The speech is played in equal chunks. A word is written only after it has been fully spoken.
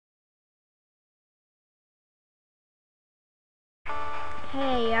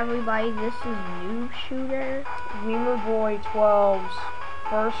Hey everybody, this is Noob Shooter. Gamer Boy 12's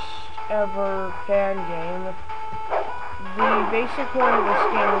first ever fan game. The basic point of this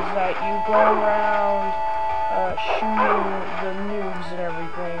game is that you go around shooting the noobs and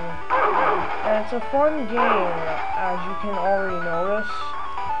everything. And it's a fun game, as you can already notice.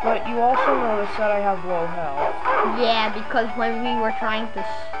 But you also notice that I have low health. Yeah, because when we were trying to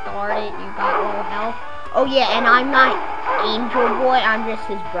start it, you got low health. Oh yeah, and I'm not Angel Boy, I'm just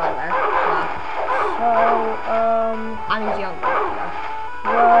his brother. I'm his younger brother.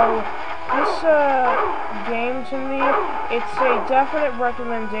 Well, this game to me, it's a definite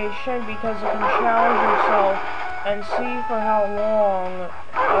recommendation because it can challenge yourself and see for how long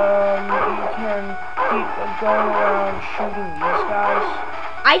you can keep going around shooting these guys.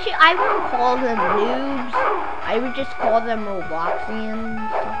 I wouldn't call them noobs. I would just call them Robloxians,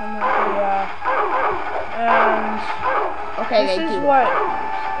 something like that. Yeah. And okay, this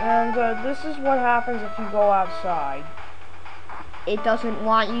is what happens if you go outside. It doesn't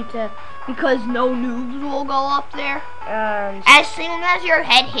want you to, because no noobs will go up there. And as soon as your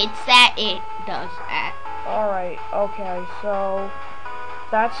head hits that, it does that. Alright, okay, so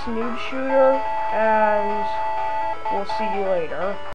that's Noob Shooter, and we'll see you later.